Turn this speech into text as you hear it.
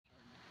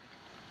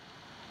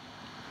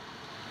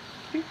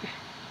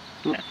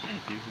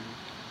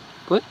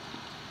What?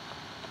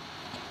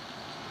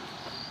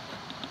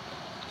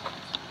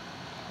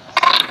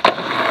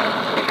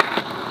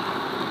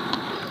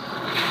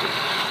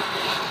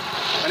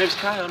 My name's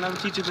Kyle and I'm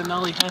teaching the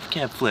Nollie half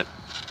cab flip.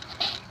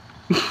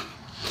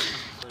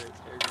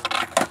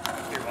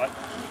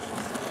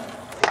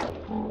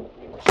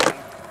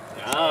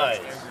 Nice.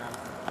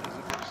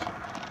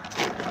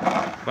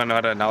 Want to know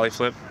how to Nollie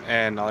flip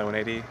and Nollie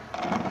 180?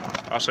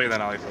 I'll show you the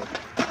Nollie flip.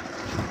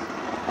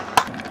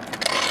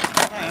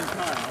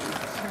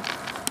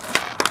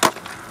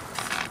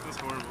 That's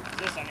horrible.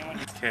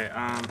 Okay,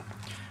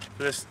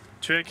 for this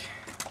trick,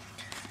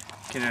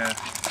 you can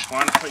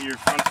want to put your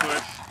front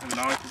foot in the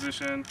Nollie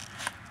position,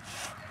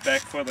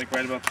 back foot like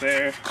right about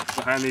there,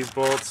 behind these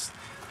bolts.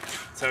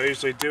 That's how I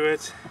usually do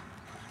it.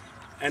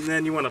 And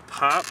then you want to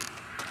pop.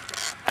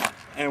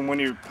 And when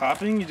you're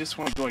popping, you just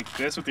want to go like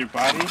this with your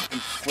body and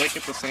flick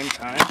at the same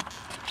time.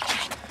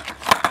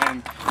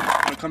 And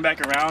you'll come back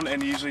around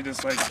and you usually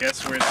just like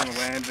guess where it's going to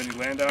land, then you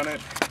land on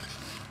it.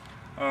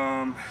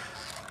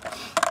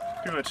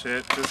 Pretty much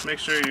it. Just make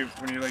sure you,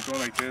 when you're like going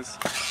like this,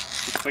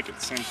 you flick at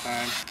the same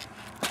time.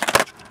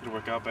 It'll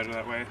work out better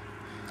that way.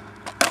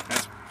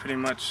 That's pretty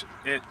much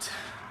it.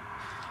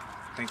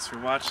 Thanks for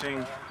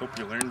watching. Hope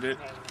you learned it.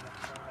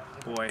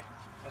 Boy.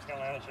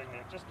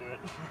 Just do it.